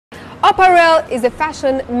Oparel is a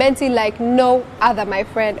fashion mentee like no other, my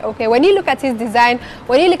friend. Okay, when you look at his design,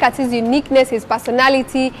 when you look at his uniqueness, his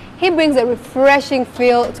personality, he brings a refreshing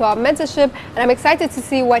feel to our mentorship, and I'm excited to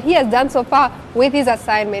see what he has done so far with his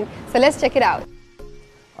assignment. So let's check it out.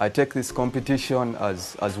 I take this competition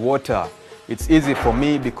as water. It's easy for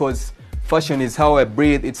me because fashion is how I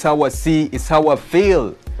breathe, it's how I see, it's how I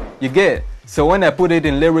feel. You get? So when I put it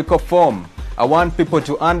in lyrical form, I want people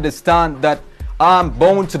to understand that I'm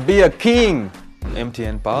born to be a king.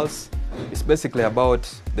 MTN Pulse is basically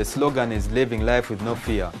about, the slogan is living life with no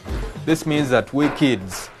fear. This means that we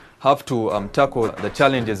kids have to tackle the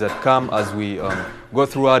challenges that come as we go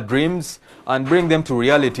through our dreams and bring them to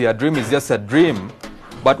reality. A dream is just a dream,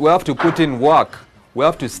 but we have to put in work, we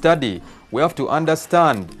have to study, we have to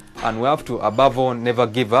understand, and we have to, above all, never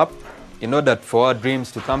give up in order for our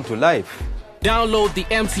dreams to come to life. Download the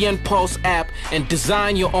MTN Pulse app and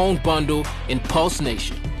design your own bundle in Pulse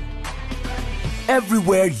Nation.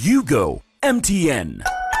 Everywhere you go, MTN.